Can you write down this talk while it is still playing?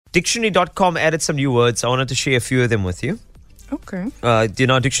Dictionary.com added some new words. I wanted to share a few of them with you. Okay.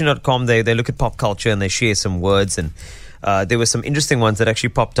 Dictionary.com, they look at pop culture and they share some words, and there were some interesting ones that actually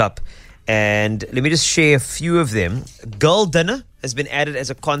popped up. And let me just share a few of them. Girl dinner has been added as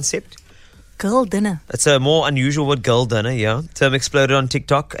a concept. Girl dinner. It's a more unusual word, girl dinner, yeah. Term exploded on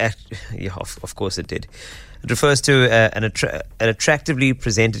TikTok. Yeah, of course it did. It refers to an attractively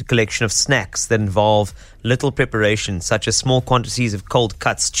presented collection of snacks that involve little preparation, such as small quantities of cold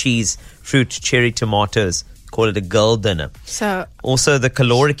cuts, cheese, fruit, cherry tomatoes. Call it a girl dinner. So, also, the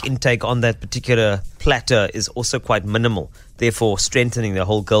caloric intake on that particular platter is also quite minimal, therefore strengthening the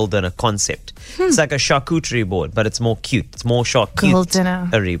whole girl dinner concept. It's like a charcuterie board, but it's more cute. It's more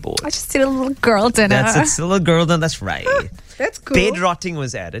charcuterie board. I just did a little girl dinner. That's it. Still a girl dinner. That's right. That's cool. Bed rotting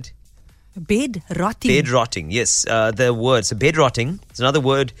was added. Bed rotting. Bed rotting, yes. The word. So bed rotting is another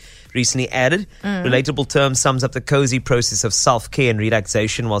word recently added. Relatable term sums up the cozy process of self-care and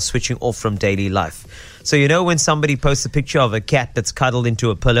relaxation while switching off from daily life. So you know when somebody posts a picture of a cat that's cuddled into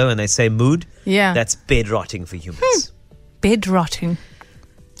a pillow and they say mood? Yeah. That's bed rotting for humans. Bed rotting.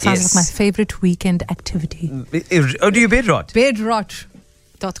 Sounds like my favorite weekend activity. Oh, do you bed rot?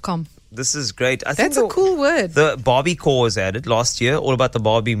 Bedrot.com. This is great. That's a cool word. The Barbie core was added last year, all about the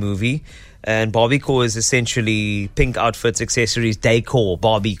Barbie movie. And Barbie core is essentially pink outfits, accessories, decor,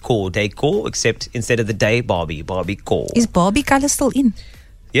 Barbie core, decor, except instead of the day, Barbie core. Is Barbie color still in?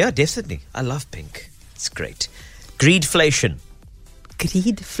 Yeah, definitely. I love pink. It's great. Greedflation.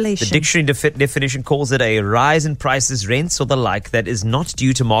 Greedflation. The dictionary definition calls it a rise in prices, rents, or the like that is not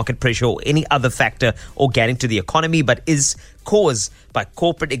due to market pressure or any other factor organic to the economy, but is caused by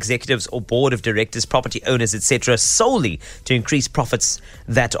corporate executives or board of directors, property owners, etc., solely to increase profits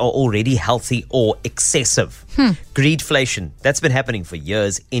that are already healthy or excessive. Greedflation. That's been happening for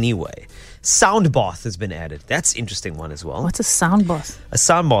years anyway. Sound bath has been added. That's an interesting one as well. What's a sound bath? A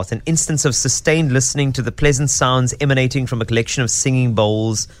sound bath, an instance of sustained listening to the pleasant sounds emanating from a collection of singing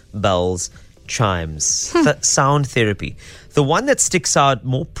bowls, bells, chimes. Sound therapy. The one that sticks out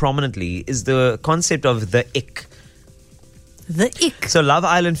more prominently is the concept of the ick. The ick. So Love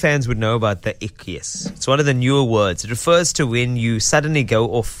Island fans would know about the ick, yes. It's one of the newer words. It refers to when you suddenly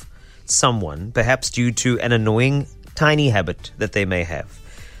go off someone, perhaps due to an annoying tiny habit that they may have.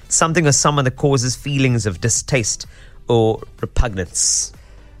 Something or someone that causes feelings of distaste or repugnance.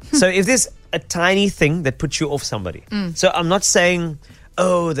 So if there's a tiny thing that puts you off somebody. So I'm not saying,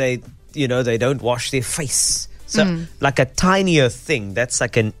 oh, they don't wash their face. So like a tinier thing, that's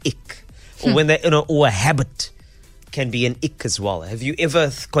like an ick. Or when they, or a habit can be an ick as well. Have you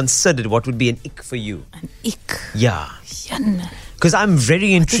ever considered what would be an ick for you? An ick. Yeah. Yun. Because I'm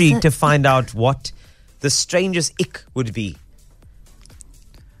very intrigued to find out what the strangest ick would be.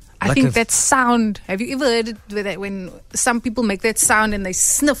 I think that sound. Have you ever heard it when some people make that sound and they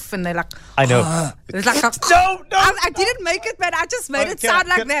sniff and they're like, I know. It's like a, No. I didn't make it, man. I just made it sound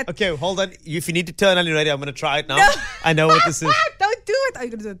like that. Okay, hold on. If you need to turn on your radio, I'm going to try it now. No. I know what this is. Don't do it. I'm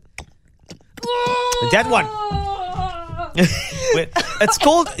going to do it. That one. Wait, it's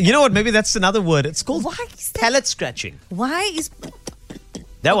called, you know what, maybe that's another word. It's called palate scratching. Why is...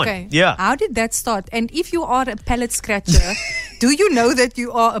 That Okay. one, yeah. How did that start? And if you are a palate scratcher, do you know that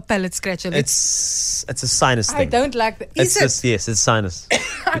you are a palate scratcher? It's a sinus I thing. don't like that. It's just, yes, it's sinus.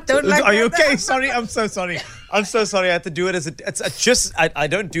 I don't like Are you that. okay? Sorry, I'm so sorry. I had to do it as I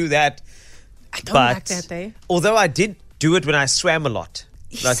don't do that. I don't like that, eh? Although I did do it when I swam a lot.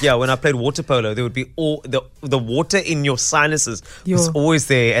 Like, yeah, when I played water polo, there would be all the water in your sinuses was always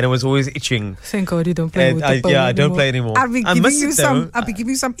there, and it was always itching. Thank God you don't play water polo Yeah, I anymore. don't play anymore. I'll be giving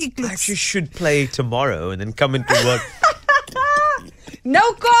you some ick I looks. actually should play tomorrow and then come into work. No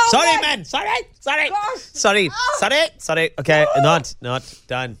call. Sorry, man. Sorry. Okay, not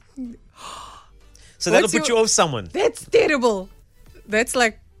done. So that'll put you off someone. That's terrible. That's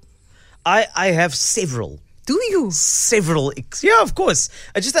like, I have several. do you? Several icks. Yeah, of course.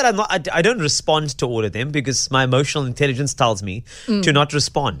 It's just that I don't respond to all of them because my emotional intelligence tells me to not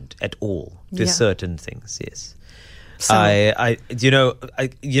respond at all to certain things. Yes. So.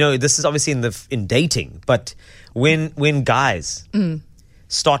 This is obviously in dating, but when guys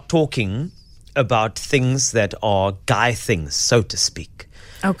start talking about things that are guy things, so to speak.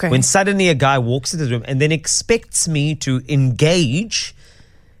 Okay. When suddenly a guy walks into the room and then expects me to engage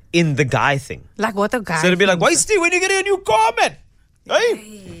in the guy thing. Like what a guy. So it'll be like, why Steve, when you get a new car, man?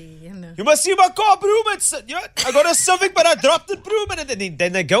 Hey? You must see my car, bro, man. I got a Civic, but I dropped it, bro, man. And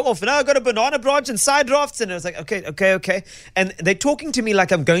then they go off. Now I got a banana branch and side drafts. And I was like, okay. And they're talking to me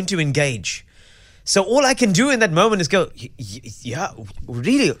like I'm going to engage. So all I can do in that moment is go, yeah,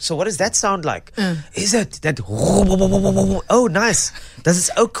 really? So what does that sound like? Is it that? Oh, nice.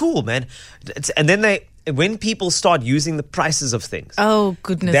 Oh, cool, man. And then when people start using the prices of things. Oh,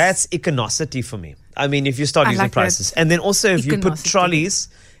 goodness. That's iconicity for me. I mean, if you start using prices. And then also if you put trolleys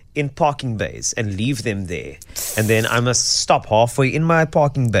in parking bays and leave them there. And then I must stop halfway in my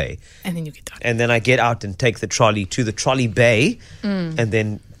parking bay. And then you get out. And then I get out and take the trolley to the trolley bay and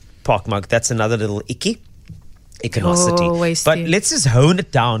then park mark. That's another little iconicity. But let's just hone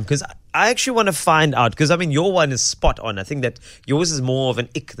it down because I actually want to find out because I mean your one is spot on. I think that yours is more of an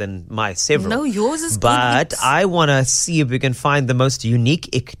ick than my several. No, yours is but good. I want to see if we can find the most unique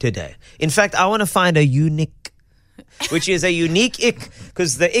ick today. In fact, I want to find a unique, which is a unique ick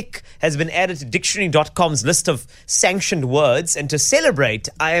because the ick has been added to dictionary.com's list of sanctioned words. And to celebrate,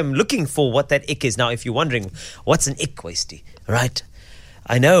 I am looking for what that ick is. Now, if you're wondering, what's an ick, Wasty? Right?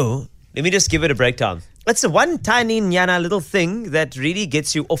 I know. Let me just give it a breakdown. It's a one tiny nyana little thing that really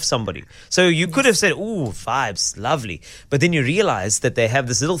gets you off somebody. So you could have said, ooh, vibes, lovely. But then you realize that they have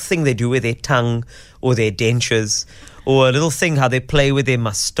this little thing they do with their tongue or their dentures or a little thing how they play with their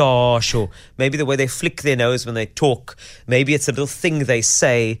mustache or maybe the way they flick their nose when they talk. Maybe it's a little thing they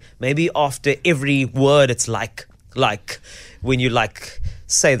say. Maybe after every word it's like when you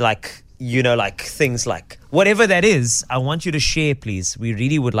say things like whatever that is, I want you to share, please. We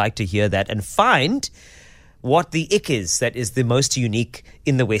really would like to hear that and find what the ick is that is the most unique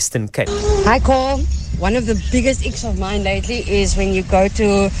in the Western Cape. Hi, Cole. One of the biggest icks of mine lately is when you go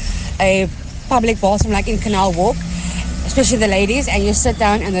to a public bathroom like in Canal Walk, especially the ladies, and you sit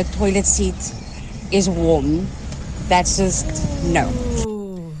down and the toilet seat is warm. That's just no.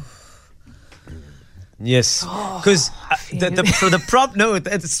 Yes, because the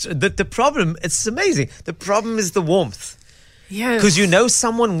problem, it's amazing. The problem is the warmth. Yes. Because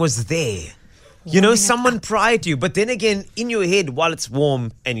someone was there. Someone prior to you. But then again, in your head, while it's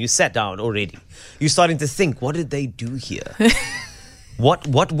warm and you sat down already, you're starting to think, what did they do here?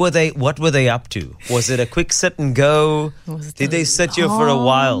 What were they up to? Was it a quick sit and go? Did they sit here for a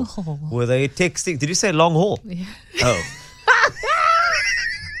while? Haul? Were they texting? Did you say long haul? Yeah. Oh.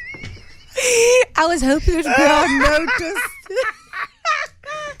 I was hoping it would go unnoticed.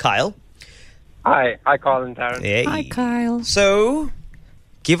 Kyle? Hi, Kyle and Tarryn. Hey. Hi, Kyle. So,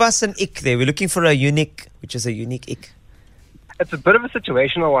 give us an ick there. We're looking for a unique, which is a unique ick. It's a bit of a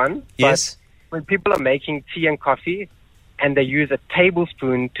situational one. Yes. But when people are making tea and coffee and they use a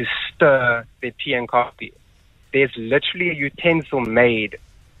tablespoon to stir their tea and coffee, there's literally a utensil made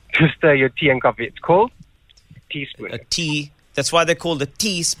to stir your tea and coffee. It's called a teaspoon. A tea. That's why they're called a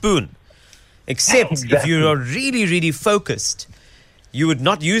teaspoon. Except Exactly. if you are really, really focused, you would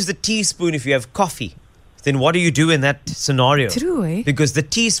not use the teaspoon if you have coffee. Then what do you do in that scenario? True, eh? Because the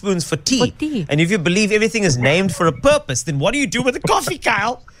teaspoon's for tea. For tea. And if you believe everything is named for a purpose, then what do you do with the coffee,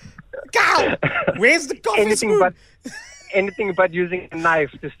 Kyle? Kyle, where's the coffee spoon? Anything but using a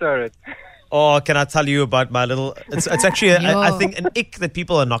knife to stir it. Oh, can I tell you about my little... It's actually, I think, an ick that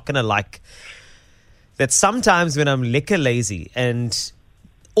people are not going to like. That sometimes when I'm liquor lazy and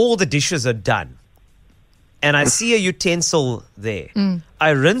all the dishes are done and I see a utensil there, I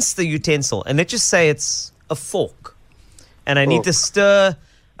rinse the utensil and let's just say it's a fork and I need to stir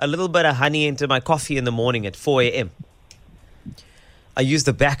a little bit of honey into my coffee in the morning at 4 a.m. I use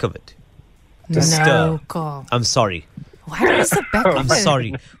the back of it to stir. Carl. I'm sorry. Why is the back of I'm it?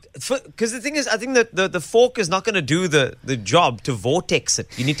 sorry. Because the thing is, I think that the fork is not going to do the job to vortex it.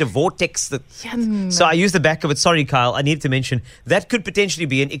 You need to vortex the... Yeah, no. So I use the back of it. Sorry, Kyle. I need to mention that could potentially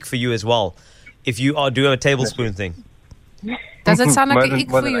be an ick for you as well if you do a tablespoon thing. Does it sound like an More ick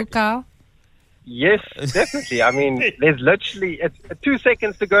for than you, likely. Carl? Yes, definitely. I mean, there's literally it's 2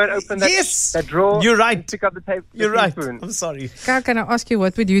 seconds to go and open that drawer. You're right. And pick up the tape. You're right. Teaspoon. I'm sorry. Carl, can I ask you,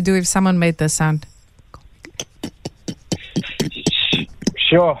 what would you do if someone made this sound?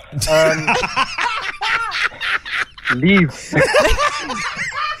 Sure. Leave.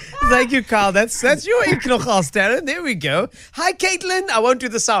 Thank you, Kyle. That's your ick nogal, Tarryn. There we go. Hi, Caitlin. I won't do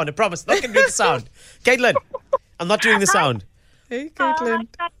the sound. I promise. Not going to do the sound. Caitlin, I'm not doing the sound. Hey, Caitlin.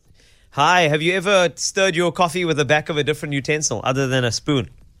 Hi. Have you ever stirred your coffee with the back of a different utensil other than a spoon?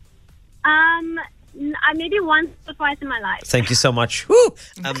 Maybe once or twice in my life. Thank you so much. Woo!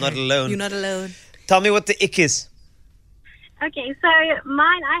 I'm not alone. You're not alone. Tell me what the ick is. Okay, so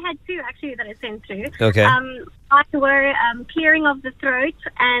mine, I had two actually that I sent through. Okay. Were clearing of the throat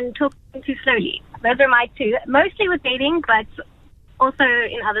and talking too slowly. Those are my two. Mostly with dating, but also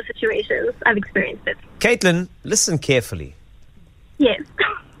in other situations I've experienced it. Caitlin, listen carefully. Yes.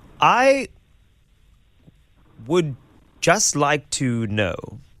 I would just like to know,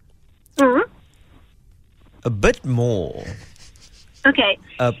 Mhm. a bit more Okay.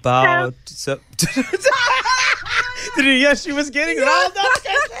 about... Did you hear she was getting riled up?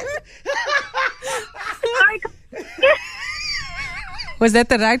 Sorry. Was that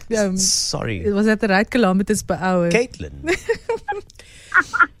the right? Sorry. Was that the right kilometers per hour? Caitlin,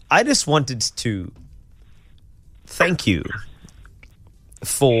 I just wanted to thank you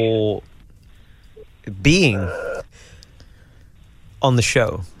for being on the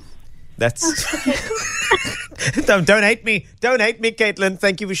show. That's don't hate me. Don't hate me, Caitlin.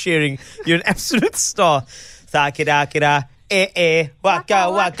 Thank you for sharing. You're an absolute star. Thakira kira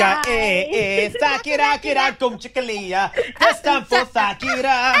waka waka Thakira kira kum chikalia. It's time for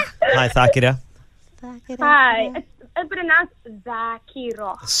Thakira. Hi, Thakira. Hi. It's pronounced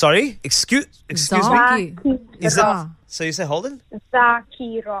Zakira. Sorry, excuse me. Is that so? You say Holden?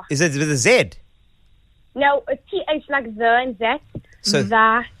 Zakira. Is it with a Z? No, a TH like the and Z. So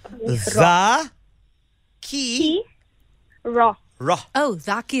Zakira. Ra. Oh,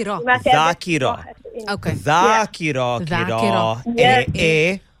 Zakira. Zakira. Okay. Zakira.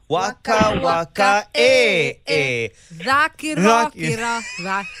 Zakira. Waka waka Zakira. Kira.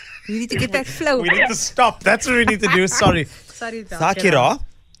 We need to get that flow. We need to stop. That's what we need to do. Sorry. Sorry, Zakira.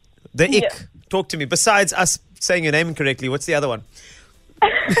 The ick. Talk to me. Besides us saying your name incorrectly, what's the other one?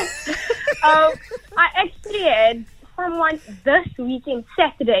 I actually had someone this weekend,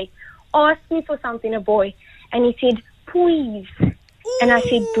 Saturday, asked me for something, a boy, and he said, please. And I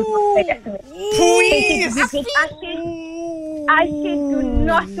said, do not say that to me. Please. I said, do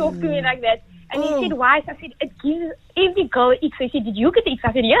not talk to me like that. And he said, why? I said, it gives every girl ick. So he said, did you get the ick?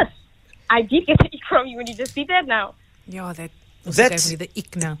 I said, yes. I did get the ick from you when you just said that now. Yeah, that That's gave me the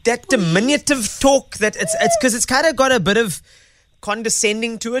ick now. That diminutive talk that it's because it's kind of got a bit of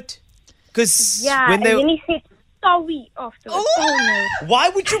condescending to it. Because and then he said, sorry afterwards. Oh no. Why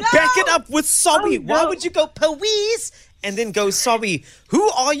would you back it up with sorry? Oh, no. Why would you go please and then go sorry? Who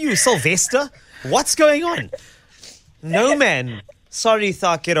are you, Sylvester? What's going on? No, man. Sorry,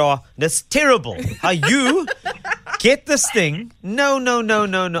 Thakira. That's terrible. How you get this thing? No.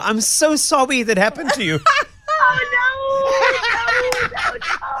 I'm so sorry that happened to you. Oh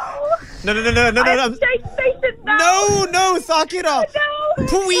no. No. No, Thakira. No.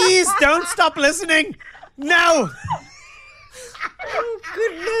 Please don't stop listening. No. Oh,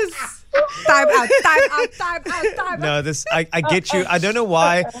 goodness. Time out. No, I get you. I don't know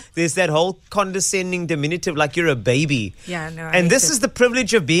why there's that whole condescending diminutive like you're a baby. Yeah, no. And this is the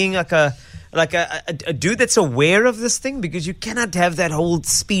privilege of being like a dude that's aware of this thing, because you cannot have that whole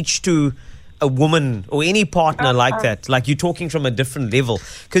speech to a woman or any partner like that. Like you're talking from a different level,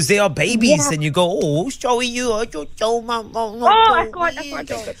 because they are babies and you go, oh, sorry, you. I can't.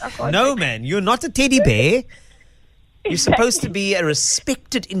 No, man, you're not a teddy bear. You're supposed to be a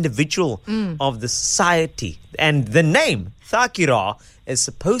respected individual of the society. And the name, Thakira, is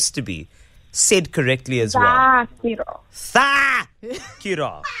supposed to be said correctly as well.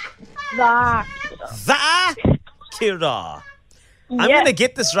 Thakira. Thakira. I'm going to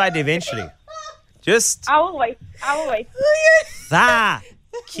get this right eventually. Just... I will wait.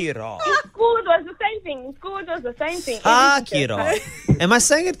 Thakira. In school it was the same thing. Thakira. Am I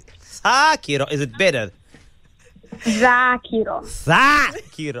saying it? Thakira. Is it better? Zakira.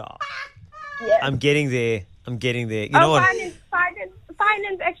 Yes. I'm getting there. You know what?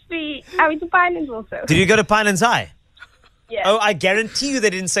 Finance actually. I went to finance also. Did you go to Pinelands High? Yeah. Oh, I guarantee you they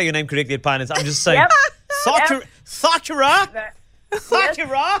didn't say your name correctly at Pinelands. I'm just saying. Yep. Thakira.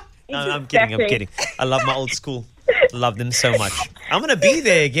 No, I'm kidding. Exactly. I love my old school. Love them so much. I'm gonna be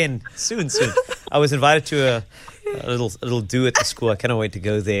there again soon. I was invited to a little do at the school. I cannot wait to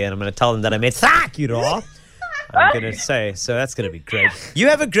go there, and I'm gonna tell them that I met Thakira. I'm going to say. So that's going to be great. You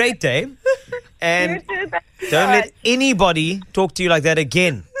have a great day. And don't let anybody talk to you like that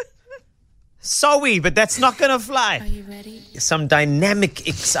again. Sorry, but that's not going to fly. Are you ready? Some dynamic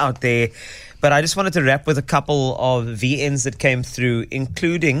icks out there. But I just wanted to wrap with a couple of VNs that came through,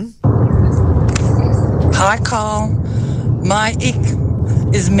 including... Hi, Carl. My ick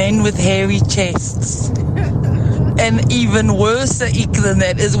is men with hairy chests. And even worse the ick than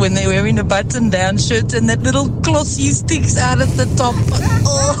that is when they're wearing a button-down shirt and that little glossy sticks out at the top.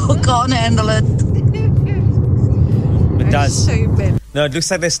 Oh, can't handle it. It does. Shame, man. No, it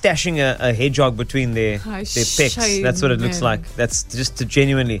looks like they're stashing a hedgehog between their pecs. Shame, That's what it looks like. That's just a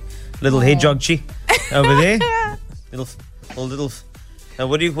genuinely little hedgehog chi over there. Little.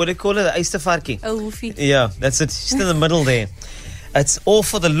 What do you call it? The Eastervarkie. A woofie. Yeah, that's it. Just in the middle there. It's all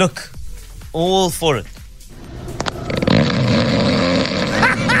for the look. All for it.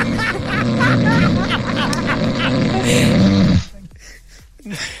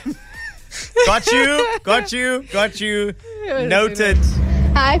 Got you. Noted.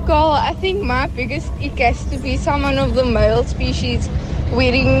 Hi, Carl. I think my biggest ick has to be someone of the male species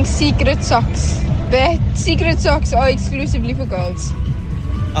wearing secret socks. But secret socks are exclusively for girls.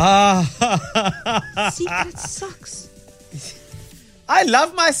 Secret socks. I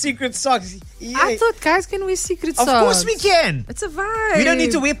love my secret socks. Yeah. I thought guys can wear secret socks. Of course we can. It's a vibe. We don't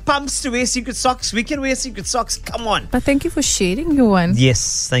need to wear pumps to wear secret socks. We can wear secret socks. Come on. But thank you for sharing your one.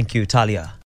 Yes, thank you, Talia.